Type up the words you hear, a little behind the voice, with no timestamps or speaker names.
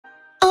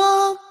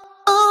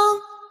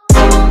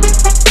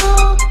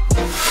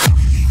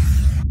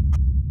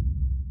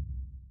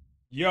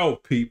Yo,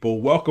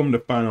 people, welcome to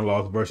Final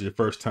Loss versus your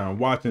first time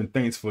watching.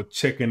 Thanks for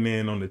checking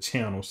in on the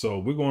channel. So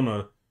we're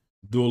gonna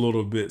do a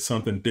little bit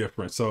something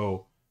different.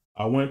 So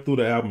I went through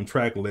the album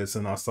track list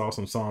and I saw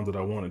some songs that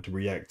I wanted to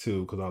react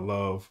to because I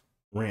love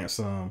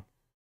Ransom,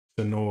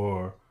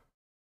 Tenor,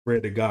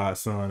 Fred the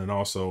Godson, and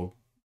also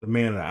the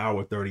Man of the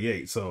Hour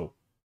 38. So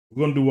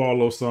we're gonna do all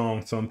those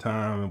songs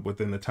sometime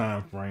within the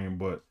time frame,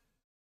 but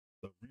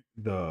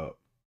the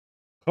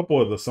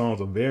couple of the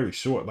songs are very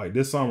short. Like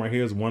this song right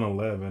here is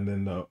 111,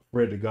 and the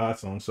Fred the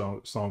Godson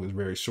song is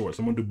very short.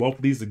 So I'm gonna do both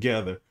of these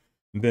together,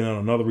 and then on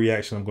another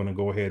reaction, I'm gonna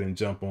go ahead and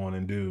jump on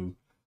and do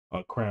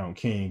Crown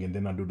King, and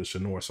then I do the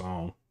Shanor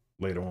song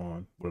later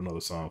on with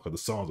another song because the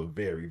songs are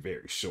very,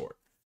 very short.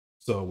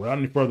 So without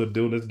any further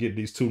ado, let's get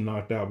these two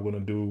knocked out. We're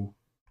gonna do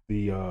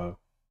the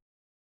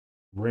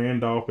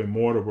Randolph and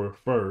Mortimer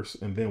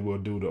first, and then we'll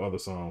do the other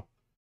song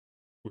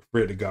with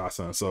Fred the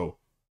Godson. So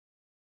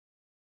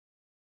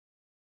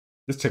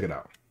let's check it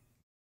out.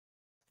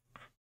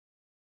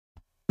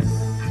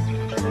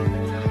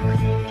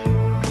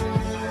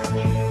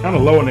 Kind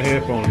of low in the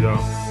headphones, y'all.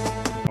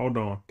 Hold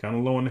on. Kind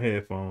of low in the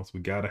headphones. We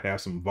got to have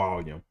some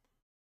volume.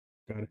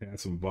 Got to have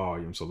some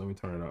volume. So let me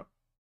turn it up.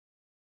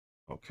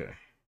 Okay.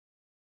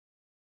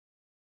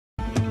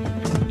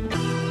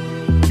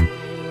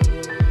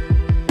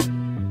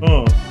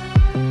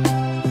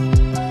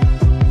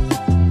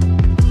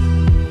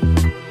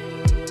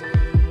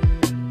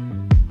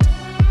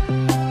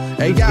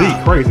 Hey,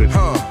 y'all. Crazy.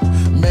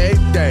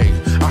 Mayday.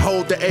 I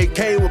hold the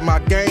AK with my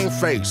game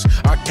face.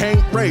 I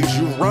can't race.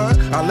 You run,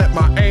 I let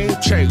my aim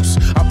chase.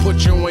 I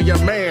put you and your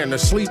man to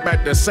sleep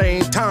at the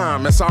same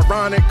time. It's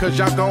ironic cause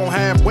y'all gon'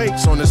 have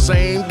wakes on the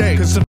same day.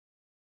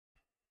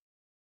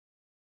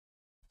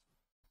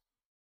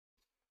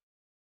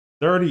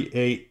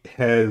 38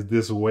 has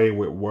this way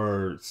with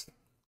words.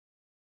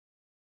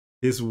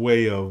 His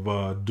way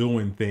of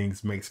doing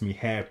things makes me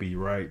happy,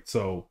 right?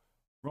 So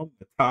from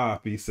the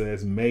top, he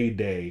says,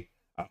 Mayday.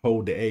 I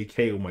hold the AK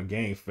with my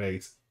game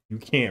face. You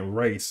can't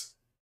race.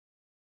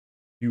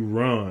 You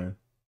run,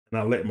 and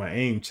I let my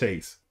aim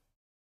chase.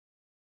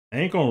 I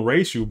ain't gonna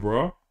race you,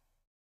 bro.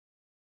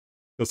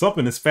 Because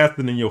something is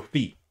faster than your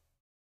feet.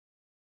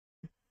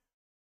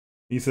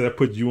 He said, I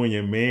put you and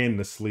your man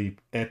to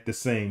sleep at the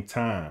same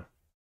time.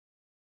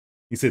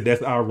 He said,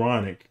 that's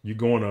ironic. You're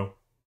gonna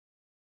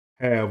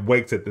have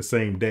wakes at the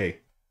same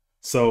day.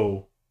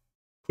 So,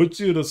 put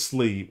you to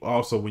sleep.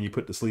 Also, when you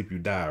put to sleep, you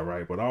die,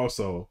 right? But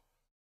also,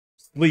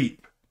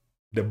 sleep,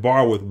 the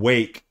bar with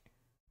wake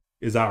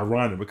is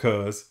ironic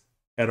because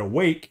at a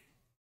wake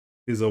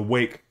is a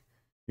wake,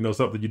 you know,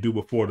 something you do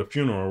before the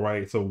funeral,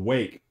 right? So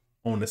wake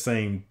on the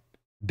same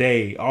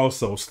day,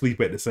 also sleep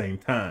at the same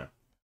time.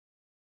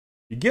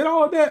 You get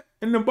all of that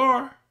in the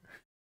bar?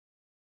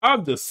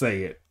 I'll just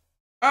say it.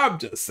 I'm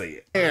just saying.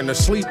 And to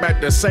sleep at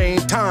the same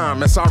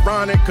time. It's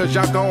ironic cause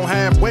y'all gon'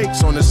 have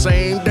wakes on the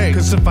same day.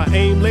 Cause if I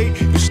aim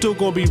late, you still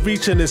gonna be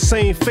reaching the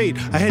same fate.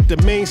 I hit the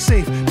main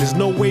safe, there's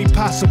no way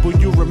possible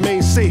you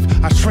remain safe.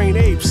 I train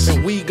apes.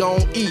 And we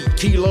gon' eat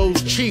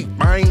kilos cheap.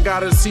 I ain't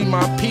gotta see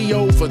my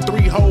PO for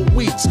 3 whole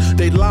weeks.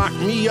 They lock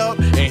me up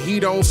and he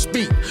don't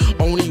speak.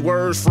 Only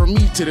words from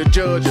me to the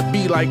judge would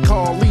be like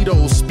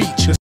Carlito's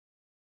speech.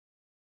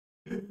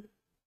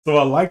 So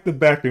I like the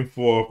back and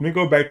forth. Let me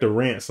go back to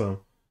Ransom.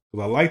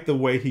 I like the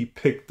way he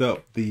picked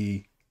up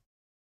the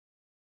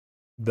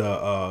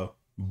bar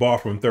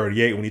from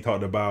 38 when he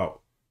talked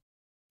about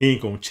he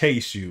ain't gonna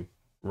chase you,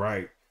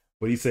 right?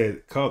 But he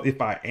said, cause if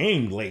I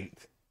aim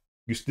late,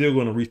 you're still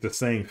gonna reach the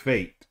same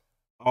fate.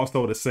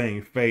 Also the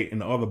same fate,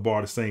 and the other bar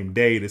the same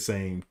day, the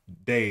same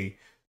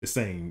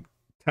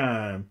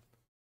time.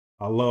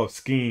 I love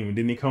scheme. And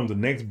then he comes the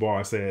next bar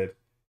and said,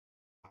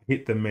 I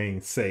hit the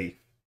main safe.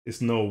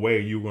 It's no way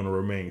you're gonna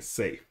remain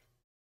safe.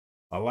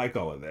 I like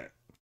all of that.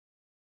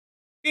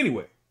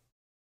 Anyway.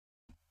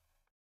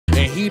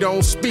 And he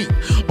don't speak.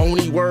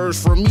 Only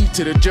words from me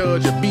to the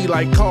judge would be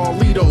like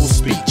Carlito's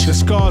speech. The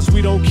scars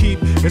we don't keep,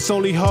 it's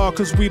only hard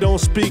cause we don't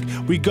speak.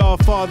 We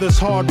godfathers,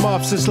 hard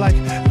mops, it's like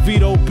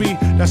Vito B.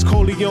 That's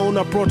Coleon,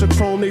 I brought the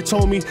chrome, they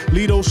told me,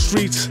 lead those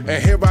streets.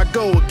 And here I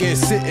go again,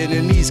 sitting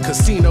in these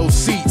casino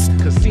seats.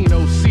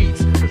 Casino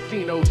seats,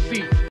 casino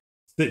seats.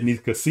 Sitting in these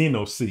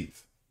casino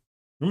seats.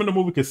 Remember the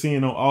movie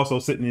Casino? Also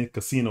sitting in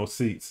casino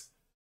seats.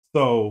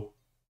 So,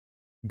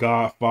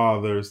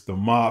 Godfathers, the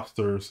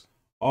mobsters,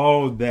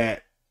 all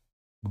that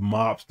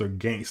mobster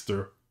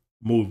gangster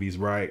movies,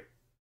 right?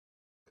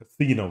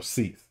 Casino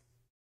seats,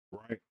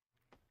 right?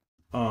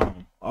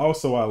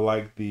 Also I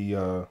like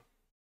the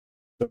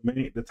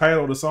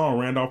title of the song,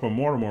 Randolph and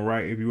Mortimer,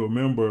 right? If you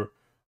remember,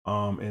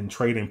 in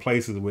Trading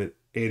Places with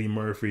Eddie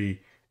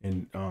Murphy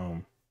and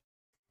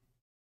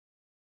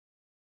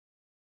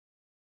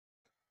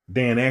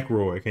Dan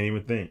Aykroyd, I can't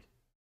even think.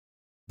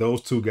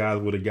 Those two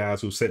guys were the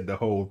guys who set the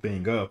whole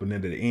thing up, and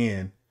then at the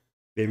end,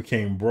 they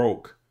became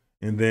broke.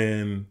 And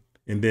then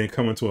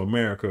Coming to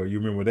America, you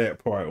remember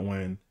that part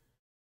when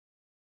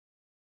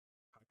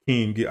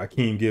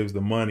Hakeem gives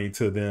the money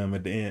to them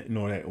at the end, you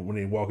know, that when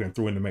they walking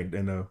through in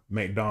the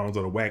McDonald's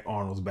or the Whack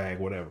Arnold's bag,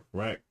 whatever,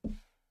 right?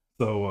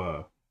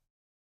 So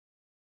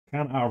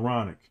kind of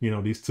ironic, you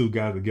know, these two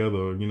guys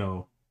together, you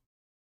know.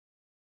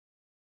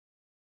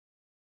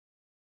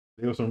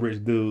 They were some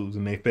rich dudes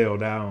and they fell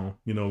down,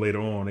 you know, later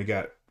on. They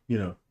got, you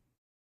know.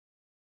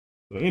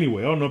 So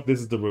anyway, I don't know if this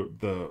is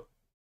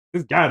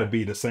this gotta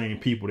be the same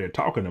people they're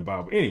talking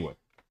about. But anyway,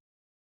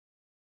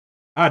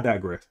 I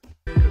digress.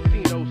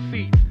 Casino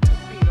seats,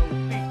 casino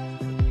seats,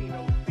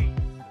 casino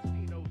seats,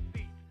 casino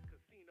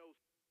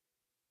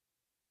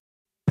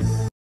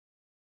seats.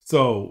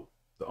 So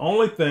the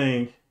only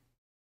thing,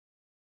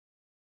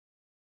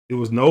 it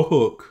was no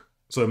hook,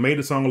 so it made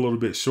the song a little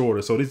bit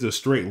shorter. So these are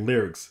straight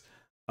lyrics.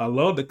 I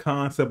love the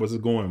concept of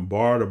just going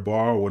bar to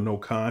bar with no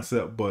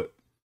concept, but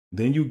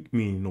then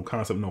no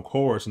concept, no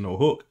chorus, no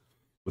hook.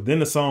 But then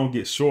the song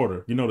gets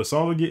shorter. You know, the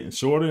songs are getting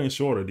shorter and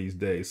shorter these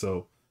days.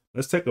 So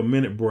let's take a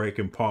minute break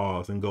and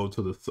pause and go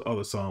to the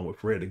other song with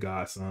Fred the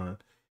Godson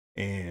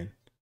and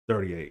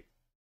 38.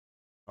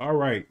 All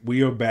right,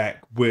 we are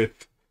back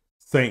with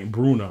Saint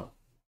Bruno.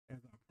 As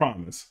I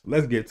promised,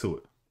 let's get to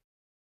it.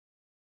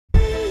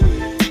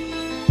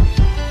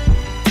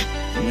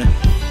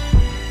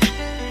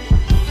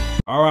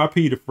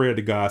 R.I.P. to Fred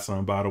the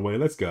Godson, by the way.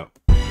 Let's go.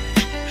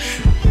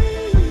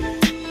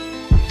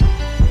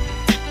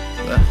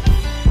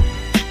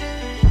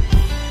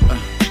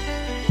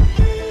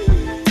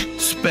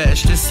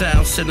 Spesh, this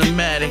sounds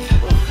cinematic.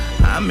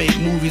 I make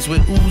movies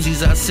with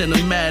Uzis, I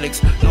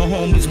cinematics. No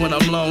homies when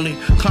I'm lonely.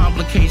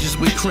 Complications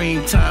with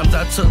cream. Times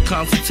I took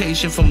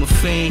consultation from a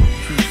fiend.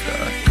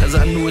 Cause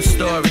I knew his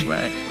story.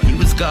 He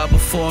was God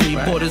before me.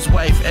 Bought his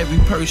wife every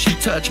purse she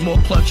touched. More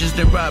clutches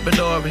than Robert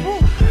Ory.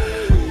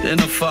 Then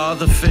a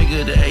father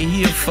figure.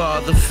 He a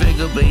father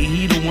figure, but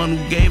he the one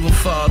who gave a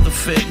father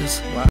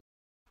figures.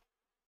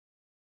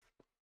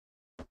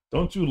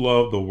 Don't you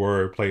love the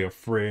wordplay of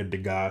Fred the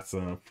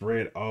Godson?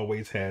 Fred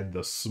always had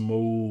the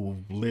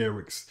smooth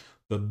lyrics,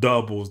 the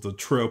doubles, the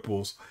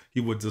triples. He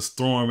would just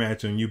throw them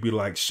at you and you'd be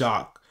like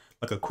shocked,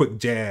 like a quick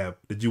jab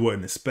that you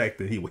wasn't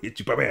expecting. He would hit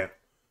you, bam.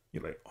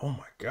 You're like, oh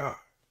my God.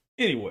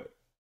 Anyway,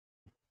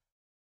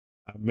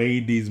 I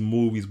made these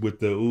movies with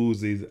the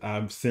Uzis.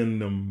 I'm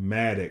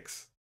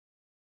cinematics.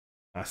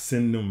 I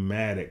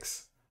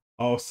cinematics.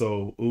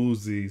 Also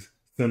Uzis,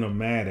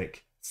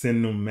 cinematics,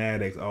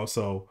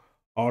 also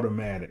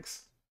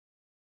automatics.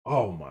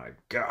 Oh my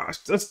gosh,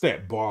 just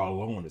that bar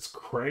alone is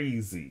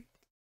crazy.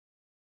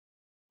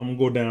 I'm gonna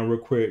go down real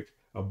quick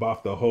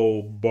about the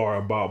whole bar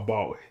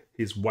about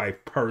his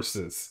wife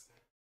purses.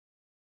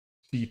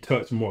 She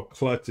touched more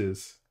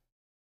clutches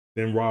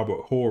than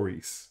Robert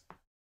Horry's.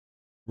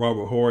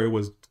 Robert Horry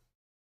was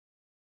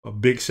a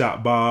Big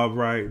Shot Bob,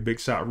 right? Big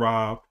Shot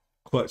Rob,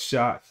 clutch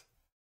shots.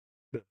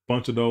 A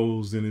bunch of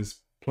those in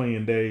his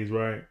playing days,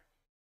 right?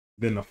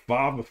 Then the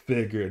father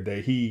figure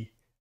that he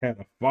had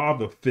a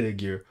father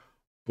figure,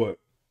 but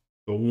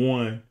the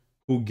one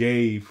who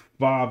gave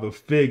father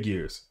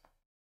figures.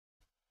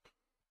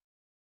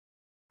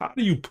 How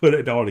do you put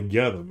it all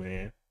together,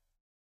 man?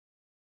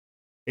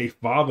 A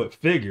father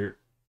figure,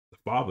 the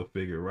father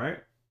figure,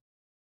 right?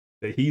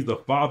 That he's a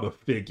father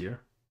figure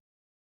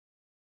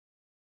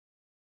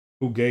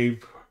who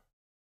gave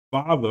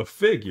father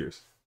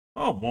figures.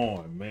 Come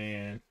on,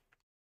 man.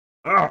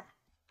 Ah.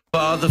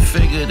 Father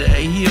figure,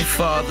 he a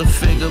father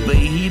figure, but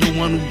he the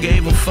one who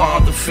gave a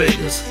father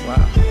figures.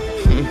 Wow.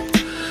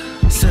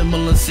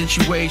 Similar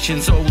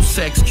situations, old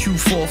sex,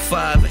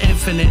 Q45,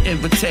 infinite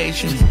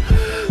invitations.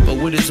 But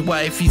with his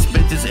wife, he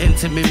spent his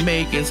intimate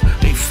makings.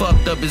 They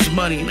fucked up his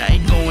money, now he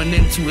going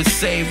into his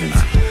savings.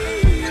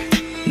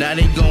 Now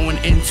they going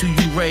into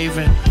you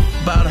raving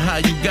about how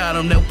you got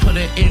him, they'll put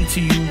it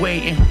into you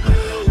waiting.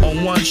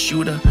 On one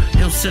shooter,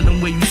 he'll send them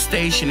where you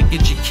station and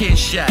get your kid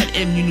shot,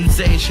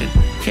 immunization.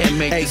 Can't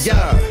make this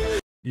up.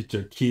 Get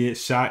your kid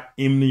shot,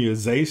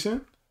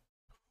 immunization?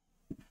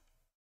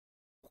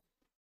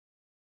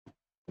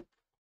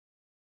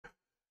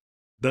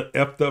 The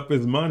effed up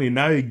his money,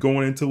 now he's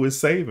going into his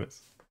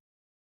savings.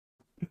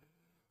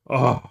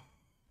 Oh,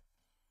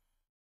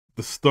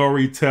 the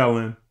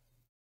storytelling,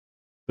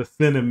 the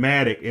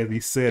cinematic, as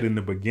he said in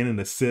the beginning,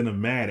 the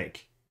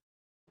cinematic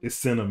is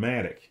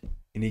cinematic.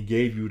 And he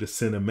gave you the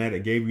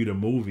cinematic, gave you the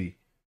movie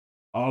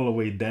all the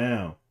way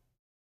down,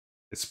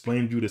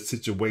 explained you the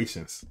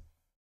situations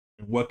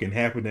and what can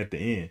happen at the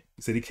end.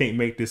 He said he can't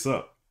make this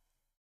up.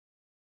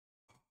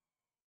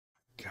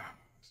 Gosh,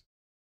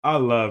 I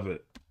love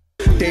it.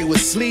 They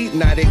was sleep,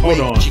 now they Hold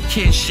wake. on. Your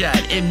kid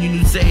shot,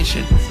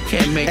 immunization.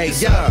 Can't make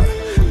this up.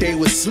 They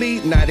was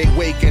sleep, now they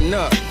waking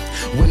up.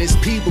 When it's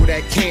people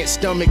that can't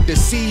stomach to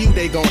see you,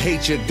 they gon'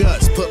 hate your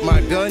guts. Put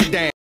my gun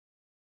down.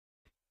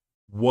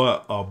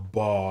 What a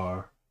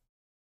bar.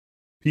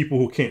 People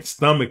who can't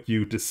stomach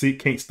you to see,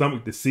 can't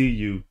stomach to see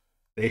you,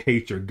 they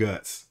hate your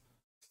guts.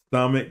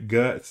 Stomach,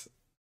 guts.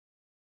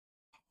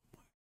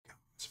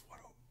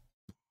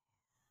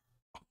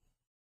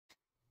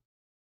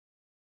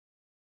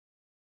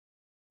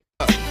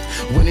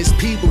 When it's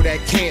people that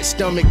can't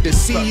stomach to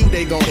see you,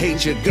 they gon'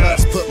 hate your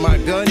guts. Put my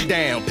gun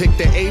down, pick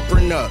the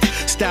apron up,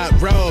 stop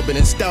robbing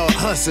and start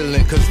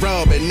hustling, cause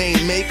robbing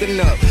ain't make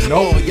enough.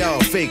 All y'all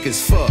fake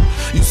as fuck.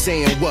 You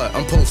saying what?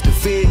 I'm supposed to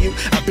fear you?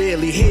 I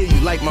barely hear you,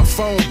 like my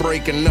phone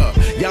breaking up.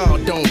 Y'all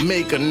don't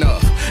make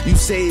enough. You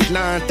saved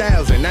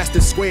 9,000, that's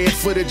the square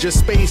footage of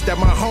space that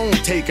my home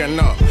taking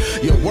up.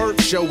 Your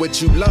work show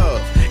what you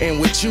love and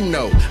what you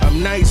know.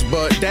 I'm nice,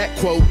 but that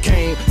quote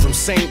came from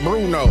Saint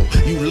Bruno.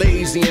 You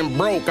lazy and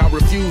broke, I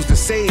refuse to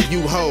save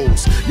you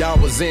hoes. Y'all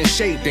was in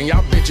shape, then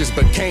y'all bitches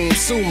became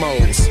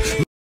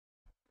sumos.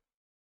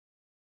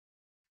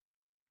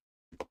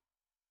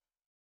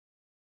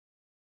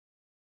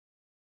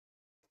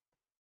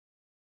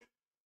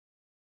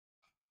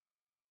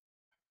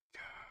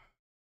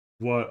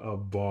 What a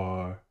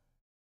bar.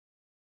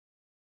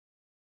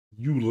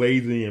 You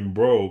lazy and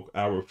broke,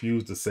 I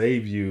refuse to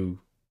save you.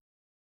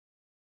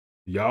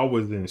 Y'all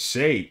was in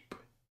shape.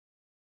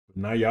 But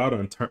now y'all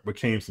done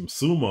became some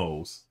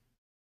sumos.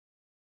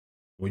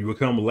 When you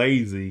become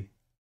lazy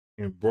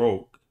and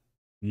broke,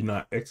 you're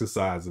not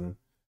exercising.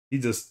 He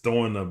just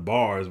throwing the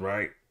bars,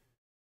 right?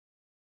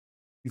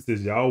 He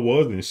says y'all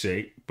was in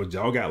shape, but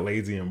y'all got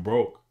lazy and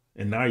broke.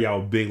 And now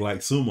y'all big like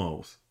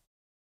sumos.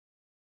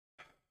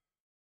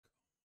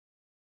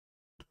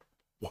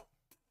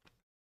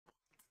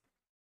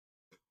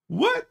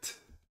 What?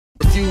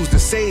 Refuse to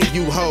save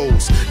you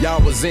hoes.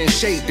 Y'all was in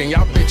shape, then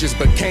y'all bitches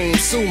became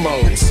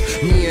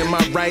sumos. Me and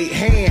my right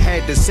hand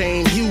had the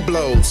same hue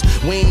blows.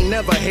 We ain't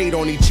never hate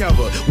on each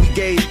other, we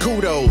gave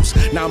kudos.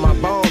 Now my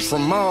balls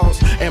from Mars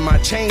and my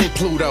chain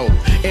Pluto.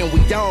 And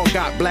we all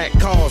got black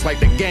cars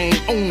like the game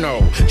Uno.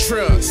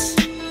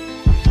 Trust.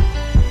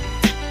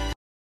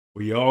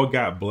 We all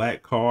got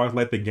black cars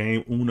like the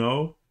game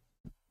Uno.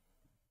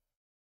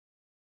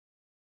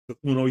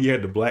 Uno, you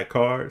had the black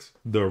cards,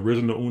 the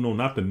original Uno,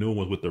 not the new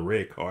ones with the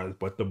red cards,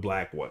 but the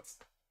black ones.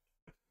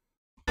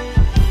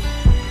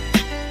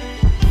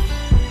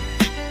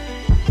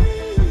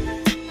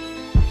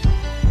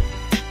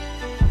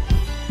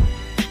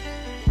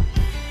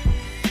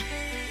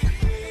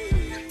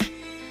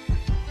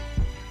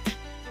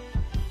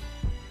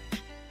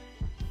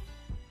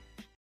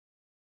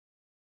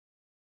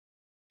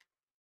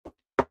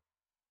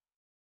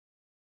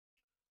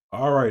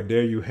 All right,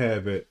 there you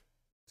have it.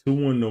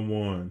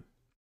 2-1.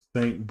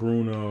 Saint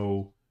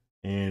Bruno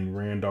and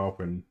Randolph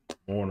and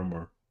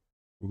Mortimer.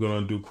 We're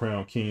gonna do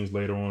Crown Kings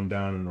later on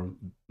down in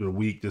the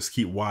week. Just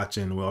keep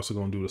watching. We're also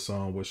gonna do the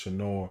song with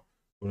Shanor.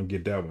 We're gonna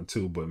get that one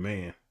too. But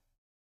man,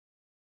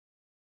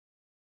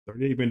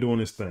 38 been doing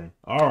this thing.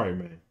 All right,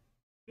 man.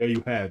 There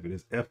you have it.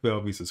 It's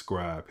FLV.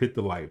 Subscribe. Hit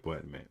the like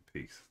button, man.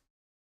 Peace.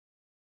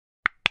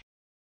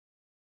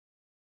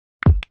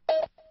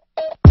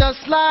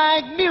 Just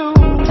like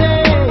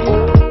music.